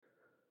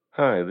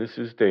Hi, this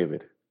is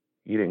David.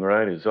 Eating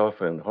right is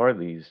often hard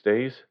these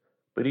days,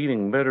 but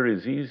eating better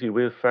is easy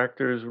with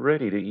Factor's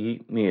ready to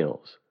eat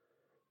meals.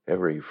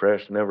 Every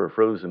fresh, never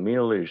frozen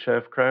meal is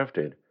chef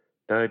crafted,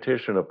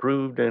 dietitian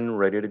approved, and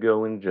ready to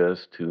go in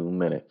just 2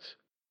 minutes.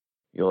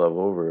 You'll have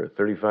over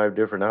 35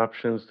 different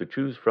options to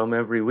choose from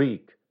every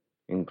week,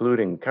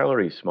 including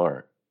Calorie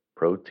Smart,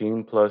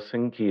 Protein Plus,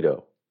 and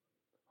Keto.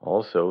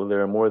 Also,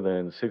 there are more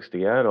than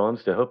 60 add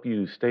ons to help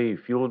you stay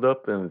fueled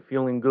up and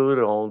feeling good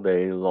all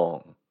day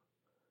long.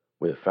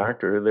 With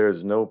Factor,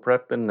 there's no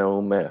prep and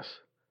no mess.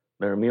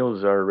 Their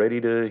meals are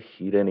ready to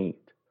heat and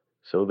eat,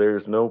 so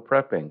there's no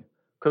prepping,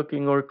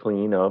 cooking, or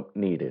clean up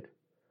needed.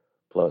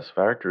 Plus,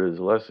 Factor is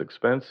less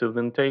expensive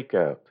than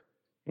takeout,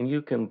 and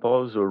you can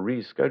pause or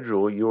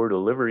reschedule your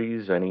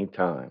deliveries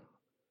anytime.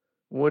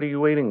 What are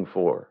you waiting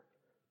for?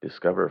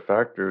 Discover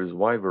Factor's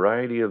wide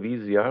variety of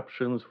easy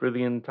options for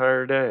the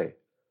entire day,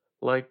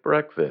 like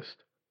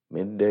breakfast,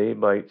 midday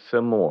bites,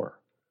 and more.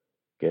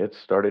 Get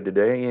started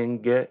today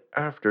and get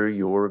after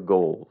your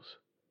goals.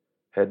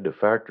 Head to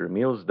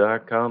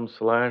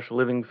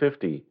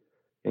factormeals.com/living50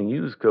 and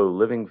use code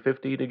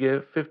living50 to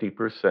get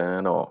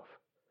 50% off.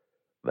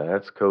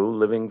 That's code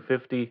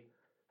living50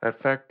 at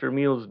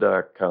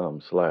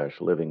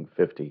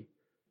factormeals.com/living50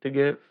 to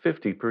get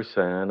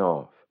 50%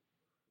 off.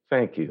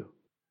 Thank you.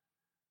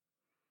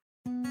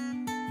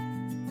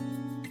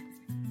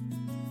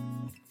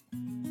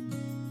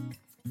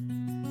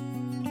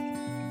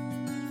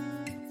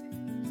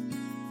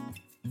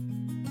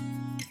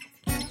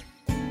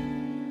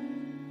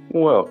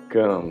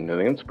 Welcome to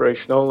the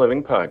Inspirational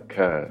Living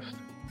Podcast.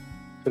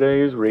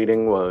 Today's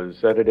reading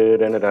was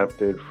edited and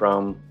adapted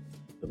from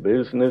The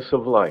Business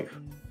of Life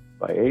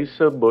by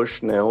Asa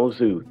Bushnell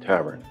Zoo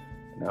Tavern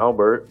and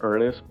Albert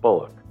Ernest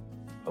Bullock,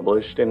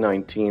 published in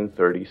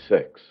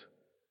 1936.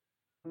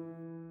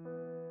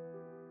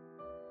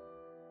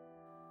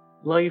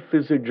 Life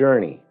is a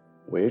journey,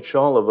 which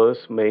all of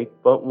us make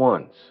but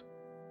once.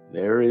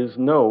 There is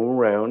no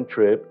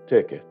round-trip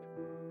ticket.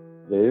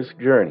 This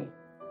journey,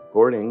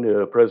 according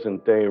to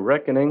present-day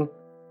reckoning,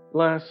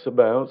 lasts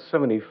about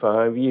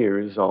 75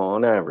 years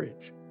on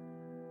average.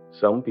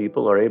 Some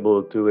people are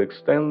able to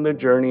extend the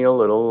journey a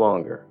little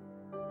longer.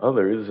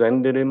 Others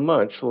end it in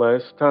much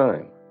less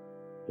time.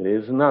 It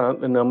is not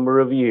the number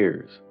of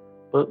years,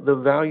 but the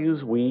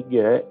values we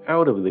get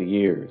out of the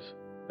years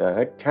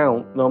that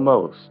count the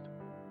most.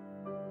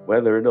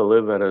 Whether to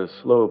live at a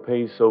slow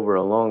pace over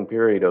a long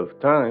period of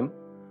time,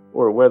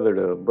 or whether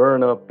to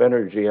burn up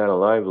energy at a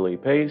lively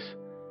pace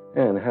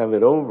and have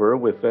it over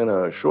within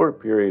a short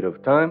period of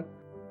time,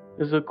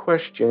 is a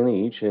question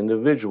each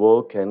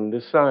individual can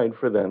decide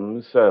for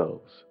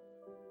themselves.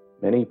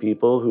 Many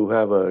people who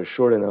have a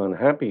short and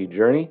unhappy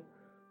journey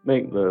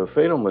make the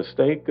fatal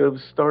mistake of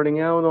starting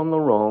out on the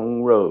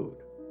wrong road.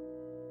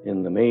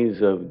 In the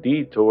maze of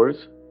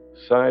detours,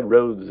 side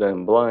roads,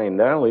 and blind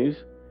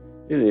alleys,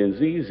 it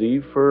is easy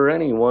for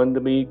anyone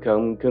to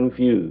become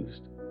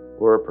confused,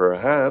 or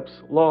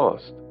perhaps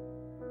lost.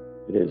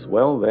 It is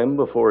well then,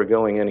 before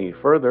going any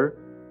further,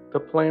 to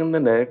plan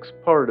the next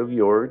part of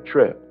your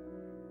trip,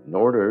 in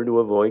order to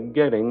avoid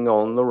getting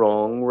on the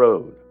wrong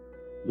road,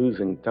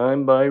 losing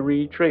time by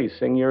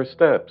retracing your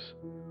steps,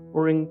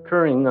 or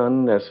incurring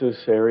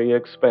unnecessary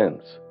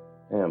expense,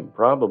 and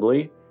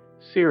probably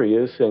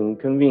serious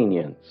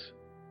inconvenience.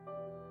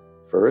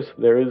 First,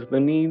 there is the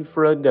need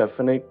for a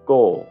definite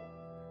goal.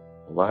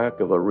 Lack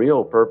of a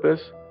real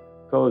purpose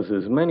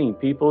causes many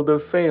people to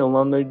fail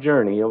on the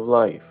journey of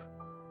life.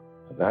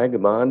 A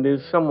vagabond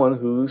is someone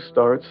who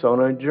starts on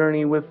a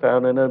journey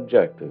without an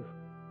objective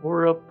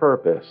or a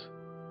purpose.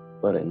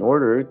 But in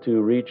order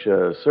to reach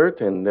a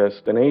certain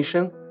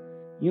destination,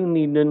 you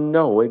need to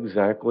know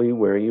exactly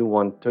where you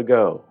want to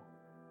go.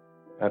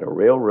 At a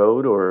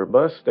railroad or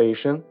bus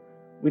station,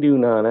 we do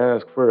not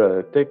ask for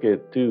a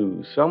ticket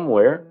to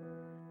somewhere,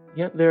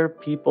 yet there are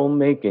people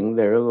making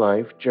their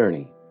life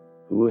journey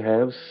who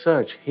have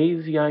such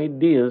hazy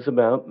ideas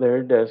about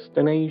their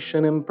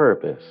destination and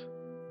purpose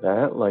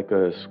that, like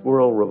a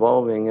squirrel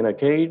revolving in a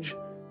cage,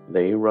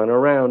 they run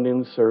around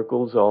in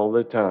circles all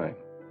the time,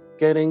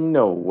 getting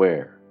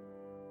nowhere.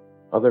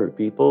 Other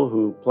people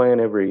who plan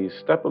every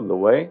step of the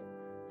way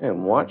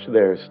and watch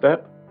their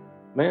step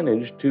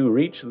manage to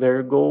reach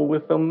their goal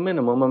with a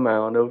minimum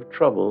amount of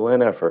trouble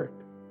and effort.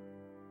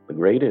 The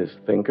greatest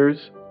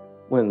thinkers,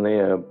 when they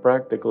have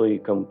practically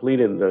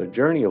completed the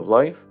journey of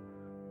life,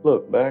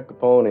 look back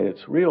upon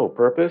its real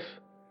purpose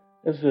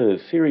as a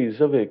series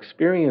of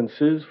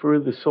experiences for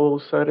the sole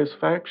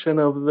satisfaction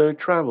of the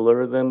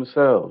traveler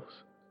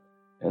themselves.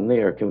 And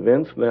they are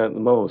convinced that the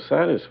most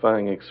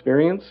satisfying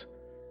experience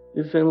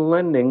is in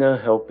lending a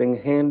helping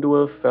hand to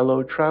a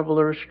fellow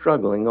traveler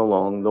struggling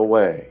along the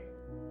way.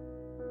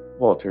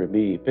 Walter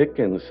B.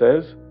 Pitkin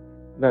says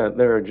that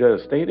there are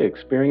just 8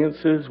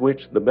 experiences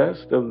which the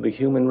best of the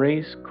human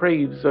race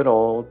craves at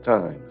all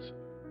times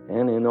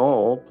and in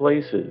all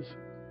places.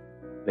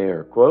 They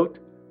are, quote,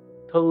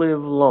 to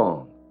live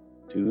long,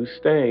 to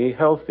stay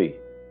healthy,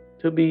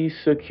 to be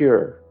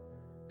secure,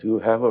 to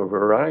have a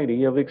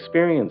variety of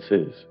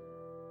experiences,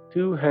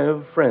 to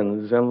have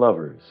friends and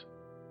lovers,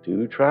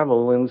 to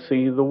travel and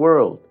see the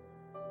world,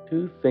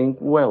 to think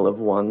well of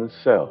one's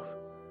self,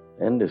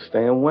 and to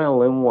stand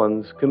well in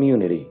one's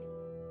community.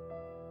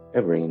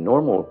 Every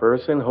normal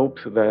person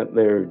hopes that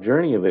their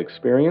journey of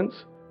experience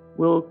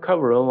will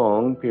cover a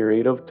long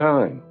period of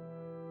time,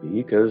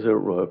 because it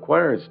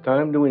requires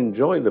time to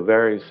enjoy the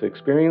various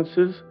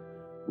experiences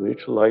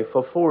which life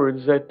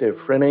affords at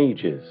different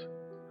ages.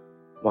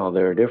 While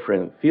there are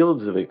different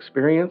fields of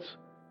experience,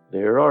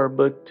 there are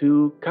but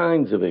two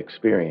kinds of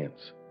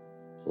experience,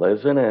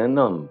 pleasant and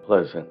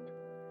unpleasant,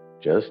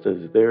 just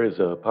as there is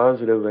a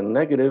positive and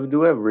negative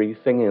to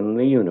everything in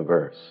the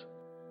universe.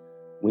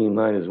 We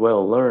might as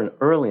well learn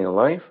early in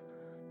life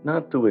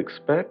not to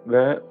expect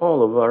that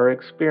all of our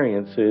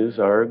experiences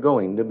are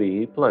going to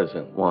be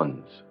pleasant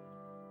ones.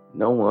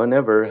 No one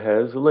ever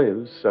has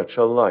lived such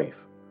a life.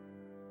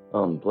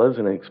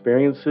 Unpleasant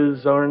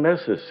experiences are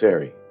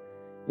necessary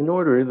in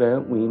order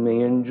that we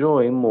may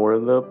enjoy more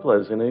of the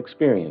pleasant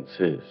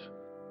experiences.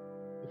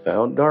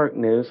 Without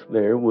darkness,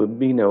 there would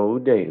be no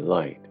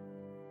daylight.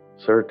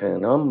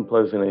 Certain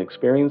unpleasant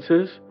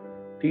experiences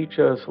teach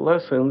us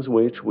lessons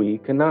which we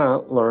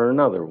cannot learn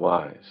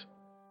otherwise.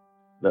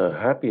 The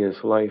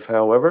happiest life,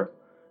 however,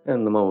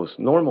 and the most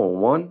normal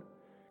one,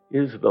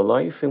 is the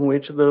life in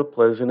which the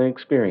pleasant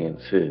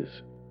experiences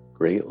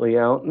greatly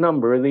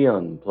outnumber the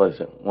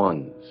unpleasant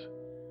ones.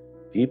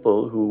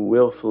 People who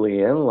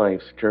willfully end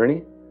life's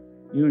journey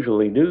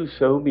usually do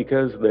so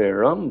because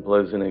their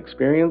unpleasant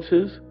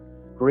experiences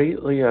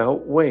greatly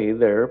outweigh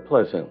their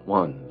pleasant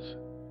ones.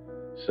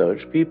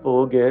 Such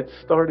people get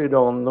started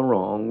on the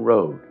wrong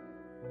road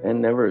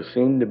and never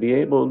seem to be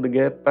able to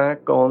get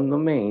back on the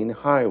main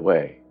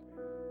highway.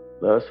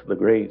 Thus, the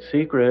great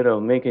secret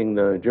of making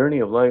the journey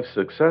of life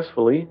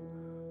successfully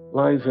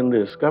lies in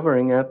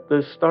discovering at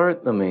the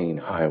start the main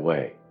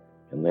highway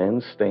and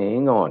then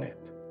staying on it.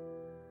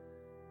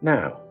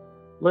 Now,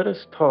 let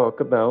us talk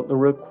about the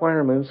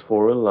requirements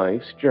for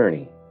life's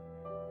journey.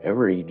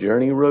 Every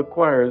journey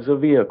requires a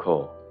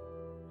vehicle.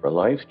 For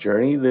life's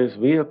journey, this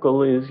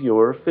vehicle is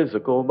your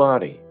physical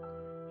body.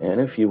 And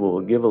if you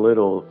will give a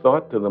little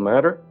thought to the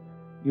matter,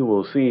 you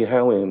will see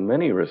how in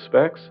many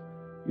respects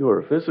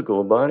your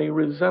physical body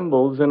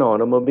resembles an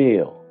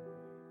automobile.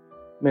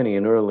 Many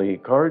an early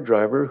car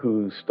driver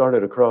who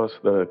started across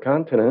the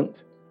continent,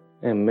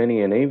 and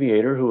many an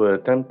aviator who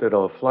attempted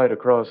a flight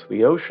across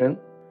the ocean,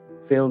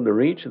 failed to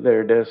reach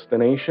their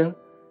destination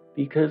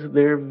because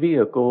their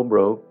vehicle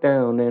broke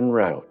down en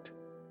route.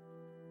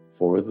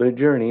 For the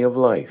journey of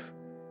life,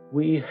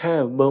 we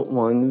have but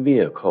one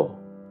vehicle.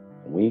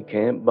 We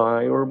can't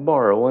buy or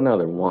borrow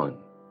another one.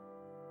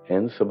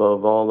 Hence,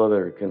 above all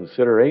other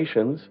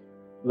considerations,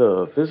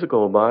 the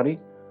physical body,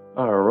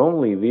 our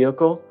only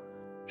vehicle,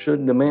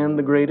 should demand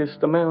the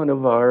greatest amount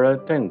of our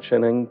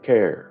attention and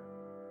care.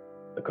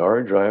 The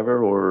car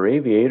driver or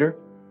aviator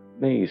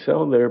may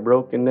sell their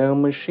broken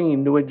down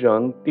machine to a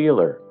junk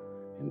dealer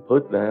and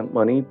put that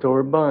money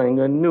toward buying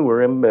a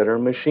newer and better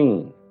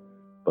machine.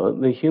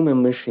 But the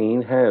human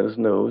machine has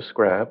no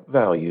scrap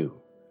value.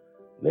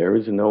 There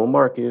is no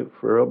market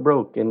for a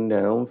broken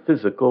down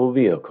physical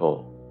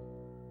vehicle.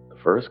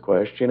 The first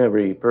question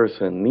every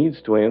person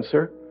needs to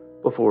answer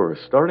before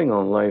starting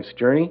on life's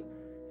journey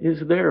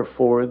is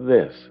therefore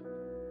this: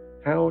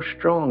 how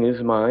strong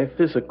is my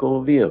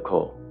physical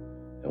vehicle,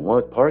 and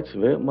what parts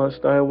of it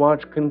must I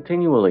watch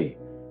continually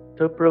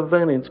to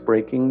prevent its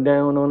breaking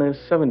down on a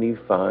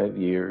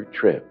 75-year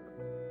trip?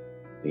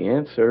 The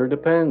answer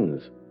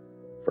depends,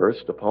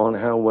 first, upon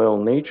how well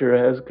nature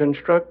has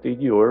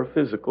constructed your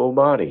physical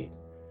body,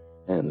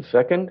 and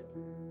second,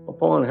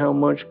 upon how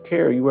much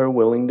care you are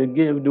willing to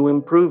give to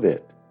improve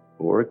it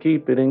or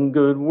keep it in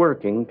good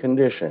working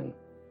condition.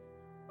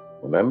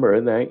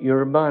 Remember that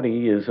your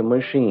body is a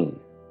machine,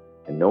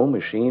 and no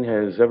machine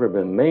has ever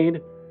been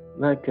made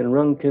that can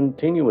run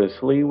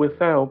continuously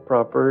without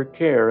proper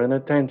care and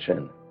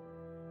attention.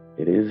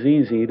 It is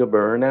easy to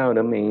burn out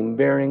a main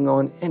bearing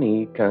on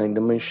any kind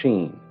of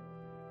machine,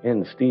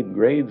 and steep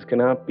grades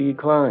cannot be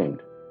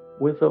climbed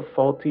with a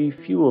faulty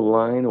fuel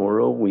line or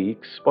a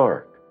weak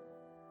spark.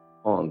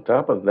 On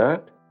top of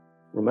that,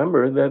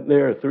 remember that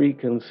there are three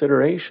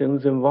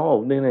considerations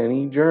involved in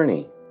any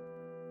journey.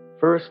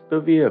 First, the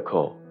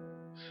vehicle.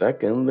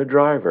 Second, the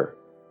driver.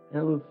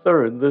 And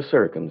third, the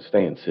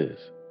circumstances.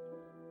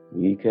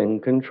 We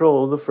can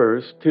control the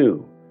first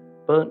two,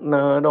 but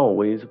not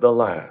always the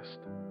last.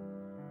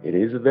 It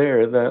is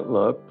there that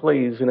luck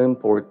plays an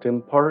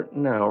important part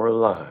in our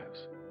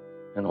lives.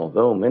 And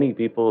although many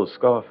people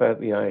scoff at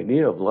the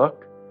idea of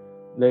luck,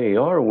 they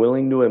are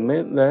willing to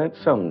admit that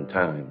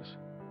sometimes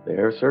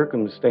there are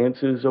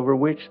circumstances over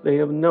which they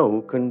have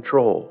no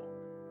control.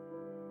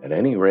 At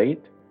any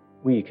rate,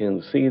 we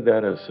can see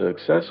that a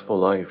successful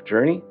life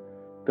journey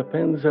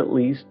depends at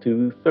least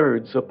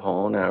 2/3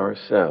 upon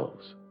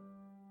ourselves.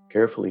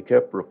 Carefully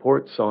kept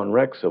reports on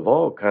wrecks of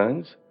all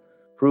kinds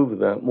prove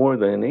that more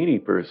than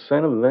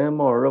 80% of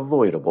them are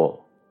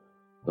avoidable.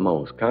 The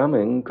most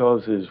common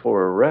causes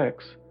for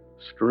wrecks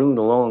strewn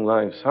along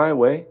life's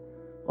highway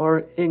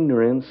are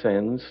ignorance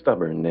and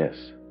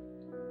stubbornness.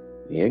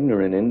 The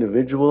ignorant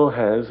individual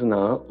has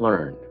not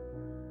learned.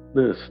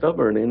 The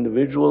stubborn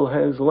individual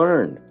has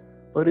learned,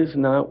 but is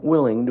not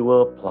willing to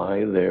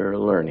apply their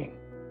learning.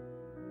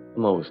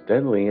 The most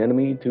deadly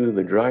enemy to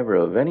the driver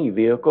of any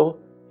vehicle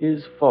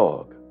is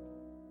fog.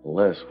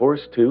 Unless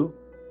forced to,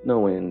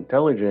 no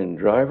intelligent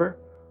driver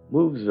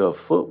moves a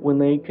foot when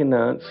they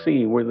cannot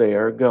see where they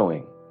are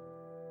going.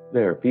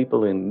 There are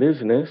people in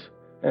business,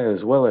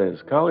 as well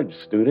as college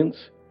students,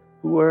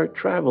 who are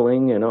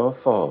traveling in a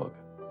fog,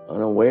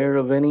 unaware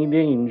of any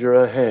danger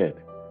ahead.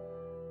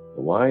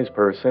 The wise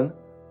person,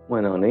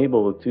 when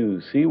unable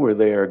to see where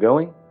they are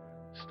going,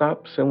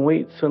 stops and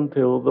waits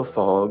until the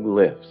fog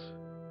lifts.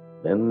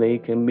 Then they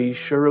can be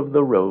sure of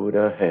the road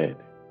ahead.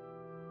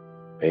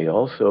 Pay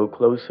also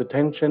close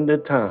attention to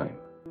time.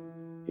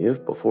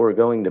 If before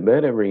going to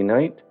bed every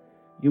night,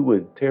 you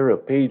would tear a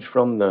page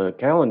from the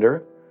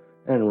calendar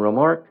and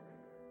remark,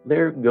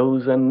 "There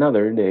goes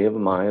another day of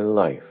my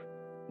life,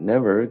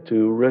 never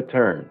to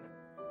return,"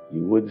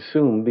 you would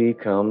soon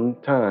become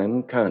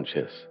time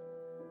conscious.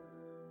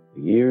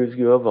 The years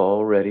you have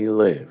already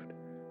lived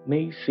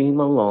may seem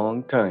a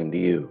long time to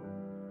you.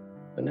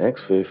 The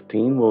next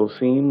 15 will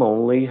seem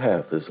only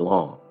half as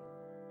long,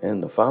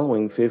 and the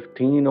following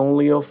 15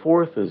 only a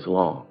fourth as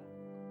long.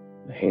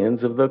 The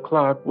hands of the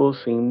clock will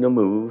seem to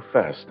move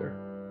faster,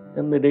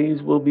 and the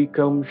days will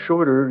become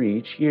shorter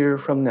each year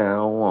from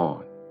now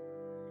on.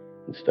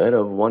 Instead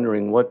of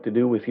wondering what to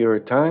do with your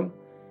time,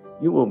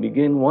 you will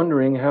begin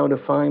wondering how to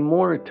find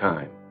more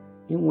time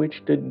in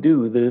which to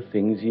do the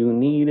things you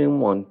need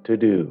and want to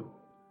do.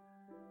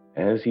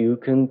 As you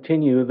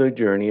continue the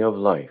journey of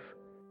life,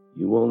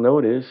 you will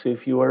notice,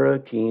 if you are a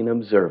keen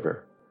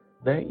observer,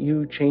 that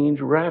you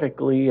change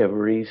radically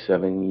every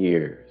 7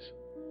 years.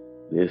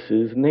 This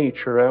is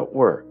nature at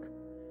work.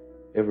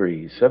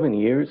 Every 7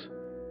 years,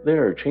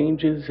 there are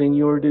changes in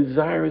your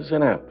desires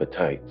and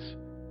appetites,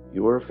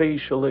 your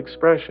facial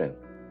expression,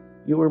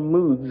 your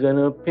moods and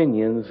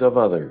opinions of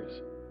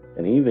others,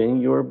 and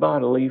even your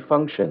bodily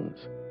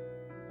functions,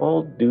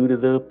 all due to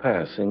the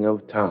passing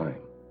of time.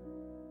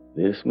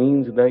 This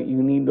means that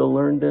you need to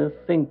learn to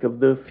think of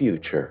the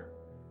future.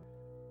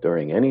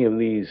 During any of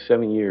these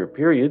 7-year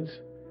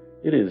periods,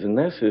 it is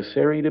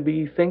necessary to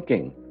be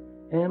thinking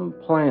and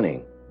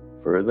planning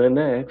for the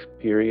next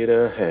period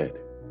ahead.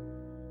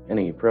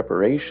 Any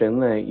preparation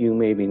that you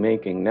may be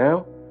making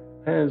now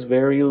has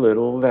very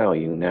little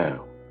value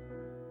now.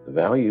 The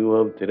value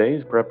of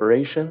today's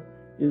preparation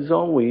is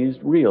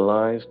always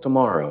realized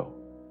tomorrow.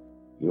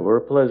 Your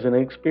pleasant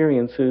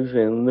experiences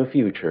in the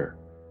future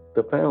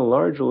depend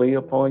largely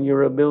upon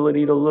your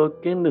ability to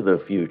look into the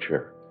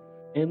future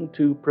and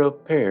to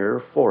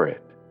prepare for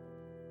it.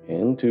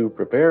 And to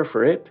prepare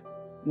for it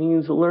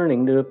means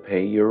learning to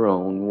pay your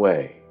own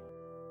way.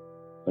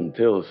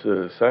 Until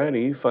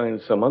society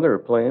finds some other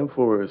plan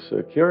for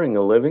securing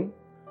a living,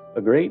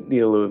 a great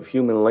deal of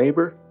human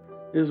labor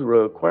is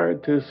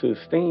required to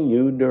sustain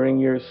you during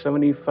your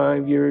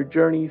 75-year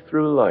journey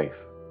through life.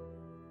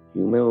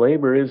 Human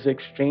labor is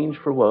exchanged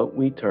for what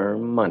we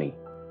term money,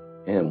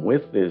 and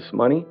with this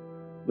money,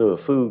 the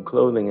food,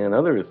 clothing, and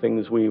other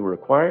things we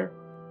require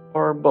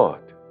are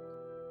bought.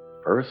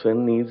 A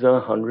person needs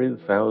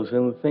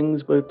 100,000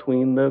 things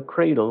between the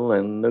cradle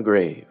and the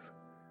grave.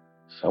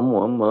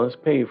 Someone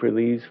must pay for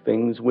these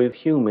things with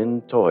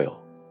human toil.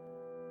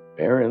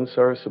 Parents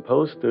are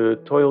supposed to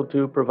toil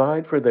to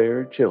provide for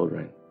their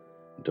children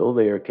until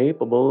they are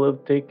capable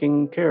of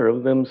taking care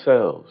of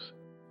themselves.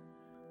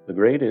 The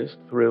greatest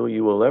thrill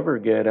you will ever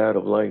get out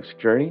of life's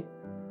journey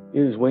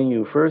is when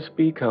you first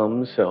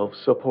become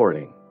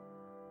self-supporting.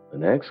 The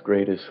next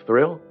greatest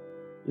thrill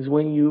is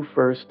when you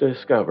first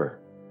discover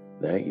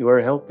that you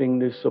are helping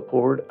to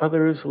support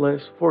others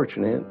less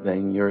fortunate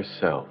than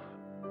yourself.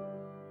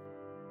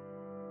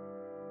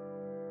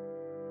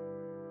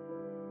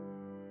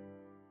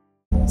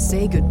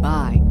 Say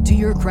goodbye to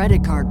your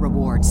credit card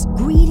rewards.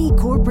 Greedy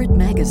corporate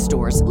mega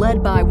stores,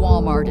 led by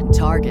Walmart and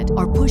Target,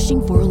 are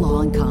pushing for a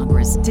law in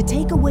Congress to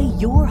take away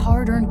your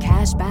hard-earned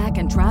cash back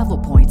and travel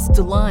points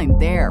to line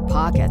their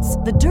pockets.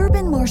 The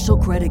Durbin-Marshall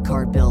credit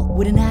card bill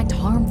would enact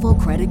harmful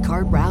credit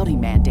card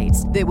routing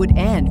mandates that would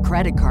end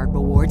credit card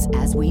rewards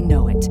as we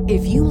know it.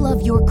 If you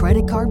love your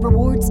credit card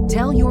rewards,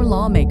 tell your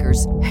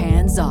lawmakers,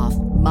 hands off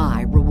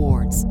my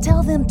rewards.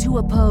 Tell them to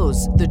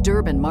oppose the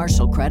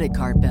Durbin-Marshall credit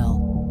card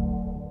bill.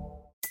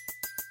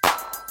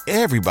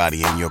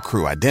 Everybody in your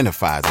crew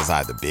identifies as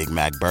either Big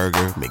Mac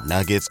Burger,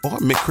 McNuggets, or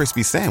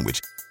McCrispy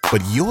Sandwich.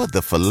 But you're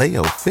the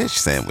Filet-O-Fish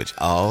Sandwich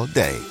all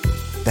day.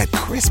 That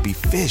crispy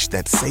fish,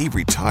 that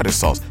savory tartar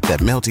sauce, that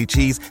melty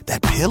cheese,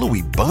 that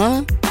pillowy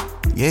bun.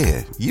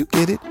 Yeah, you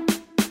get it.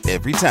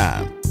 Every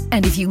time.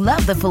 And if you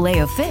love the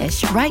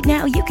Filet-O-Fish, right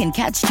now you can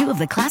catch two of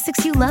the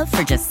classics you love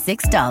for just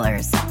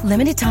 $6.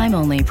 Limited time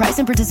only. Price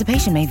and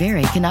participation may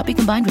vary. Cannot be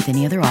combined with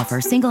any other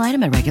offer. Single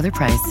item at regular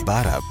price.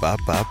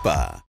 Ba-da-ba-ba-ba.